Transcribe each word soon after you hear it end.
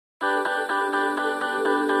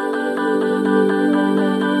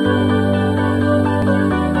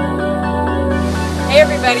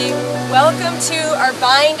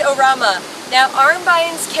bind-orama. Now arm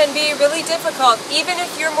binds can be really difficult, even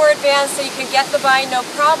if you're more advanced so you can get the bind no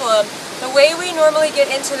problem. The way we normally get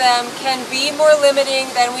into them can be more limiting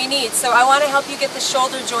than we need. So I want to help you get the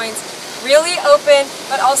shoulder joints really open,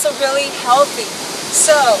 but also really healthy.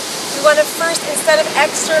 So we want to first, instead of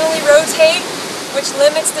externally rotate, which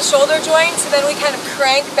limits the shoulder joint, so then we kind of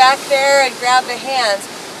crank back there and grab the hands,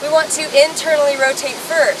 we want to internally rotate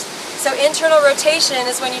first. So internal rotation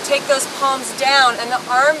is when you take those palms down and the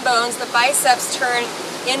arm bones, the biceps turn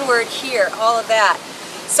inward here, all of that.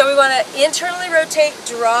 So we want to internally rotate,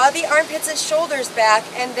 draw the armpits and shoulders back,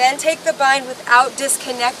 and then take the bind without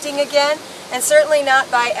disconnecting again, and certainly not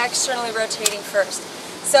by externally rotating first.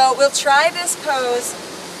 So we'll try this pose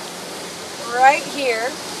right here,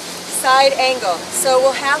 side angle. So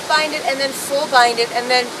we'll half bind it and then full bind it, and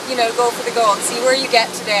then, go for the gold. See where you get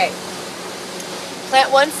today. Plant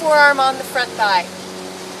one forearm on the front thigh.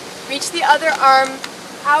 Reach the other arm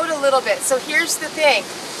out a little bit. So here's the thing.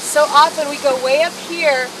 So often we go way up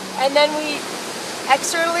here and then we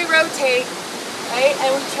externally rotate, right?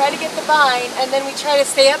 And we try to get the bind, and then we try to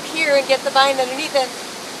stay up here and get the bind underneath, and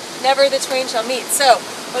never the twain shall meet. So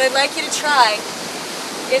what I'd like you to try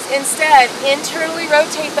is instead internally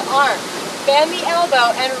rotate the arm. Bend the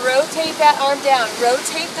elbow and rotate that arm down.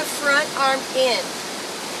 Rotate the front arm in.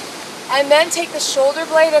 And then take the shoulder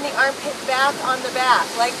blade and the armpit back on the back,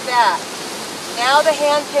 like that. Now the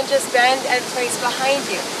hand can just bend and place behind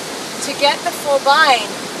you. To get the full bind,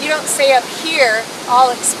 you don't stay up here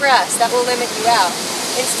all express. That will limit you out.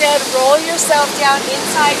 Instead, roll yourself down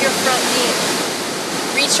inside your front knee.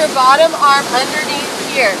 Reach your bottom arm underneath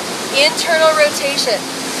here. Internal rotation.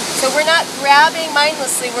 So we're not grabbing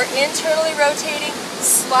mindlessly. We're internally rotating,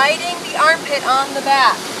 sliding the armpit on the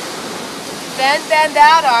back. Then bend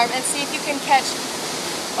that arm and see if you can catch.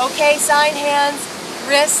 Okay, sign hands,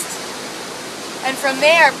 wrist. And from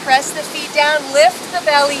there, press the feet down, lift the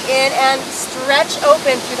belly in, and stretch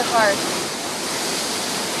open through the heart.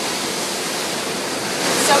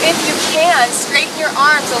 So if you can, straighten your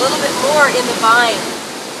arms a little bit more in the bind.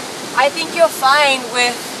 I think you'll find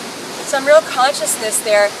with some real consciousness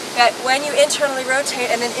there that when you internally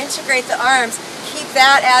rotate and then integrate the arms, keep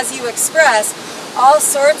that as you express, all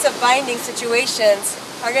sorts of binding situations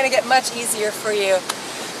are going to get much easier for you.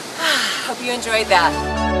 Hope you enjoyed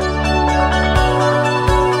that.